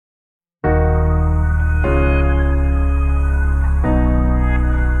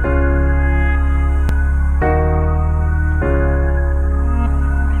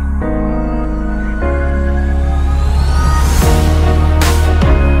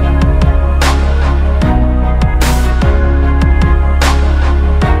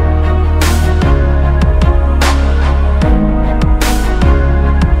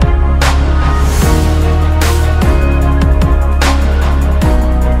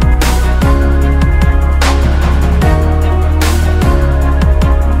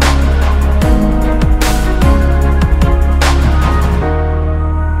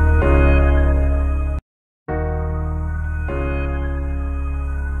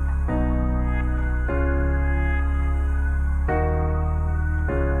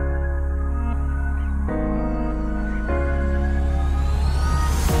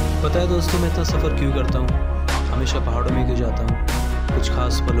पता है दोस्तों मैं इतना सफ़र क्यों करता हूँ? हमेशा पहाड़ों में क्यों जाता हूँ? कुछ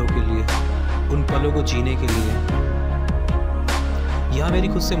खास पलों के लिए, उन पलों को जीने के लिए। यहाँ मेरी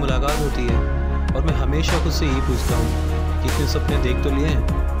खुद से मुलाकात होती है और मैं हमेशा खुद से यही पूछता हूँ कि इतने सपने देख तो लिए हैं,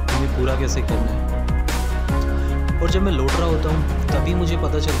 उन्हें पूरा कैसे करना है। और जब मैं लौट रहा होता हूँ तभी मुझे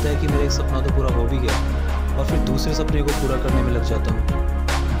पता चलता है कि मेरा एक सपना तो पूरा हो भी गया और फिर दूसरे सपने को पूरा करने में लग जाता हूँ।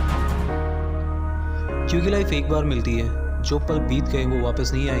 क्योंकि लाइफ एक बार मिलती है, जो पल बीत गए वो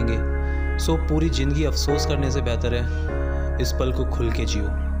वापस नहीं आएंगे। सो पूरी ज़िंदगी अफसोस करने से बेहतर है इस पल को खुल के जियो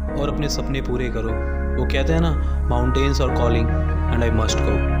और अपने सपने पूरे करो। वो कहते हैं ना, mountains are calling and I must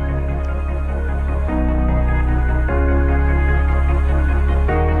go.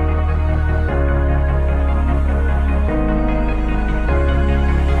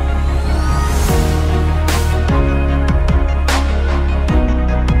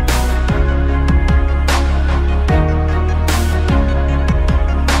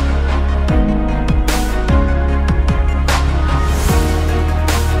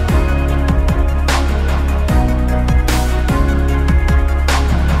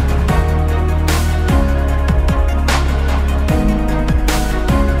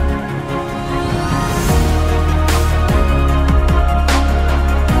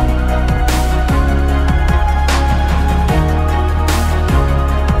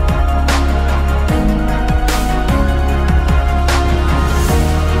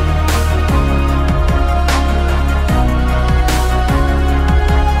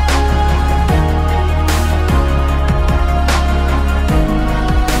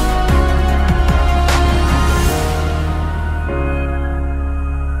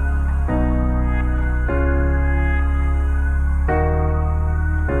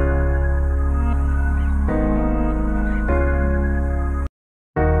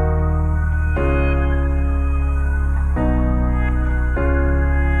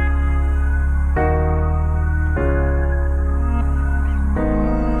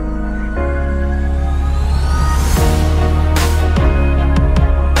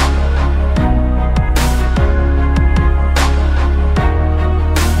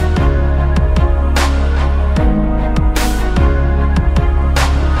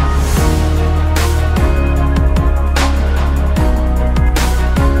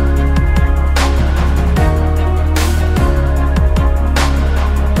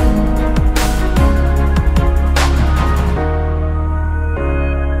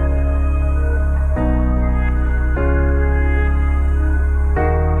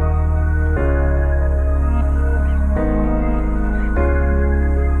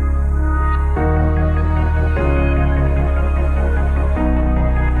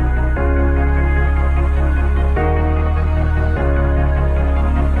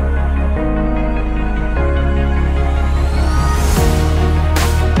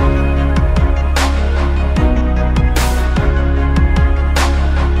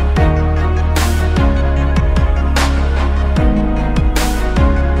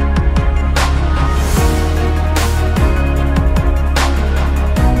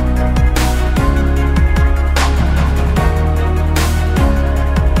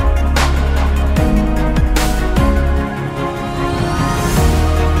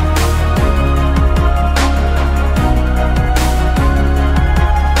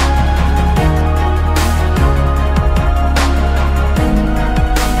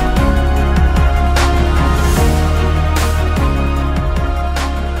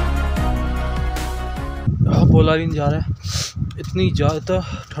 बोलारीन जा रहा है, इतनी ज़्यादा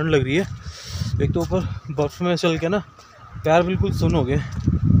ठंड लग रही है। एक तो ऊपर बर्फ़ में चल के ना पैर बिल्कुल सुन्न हो गए।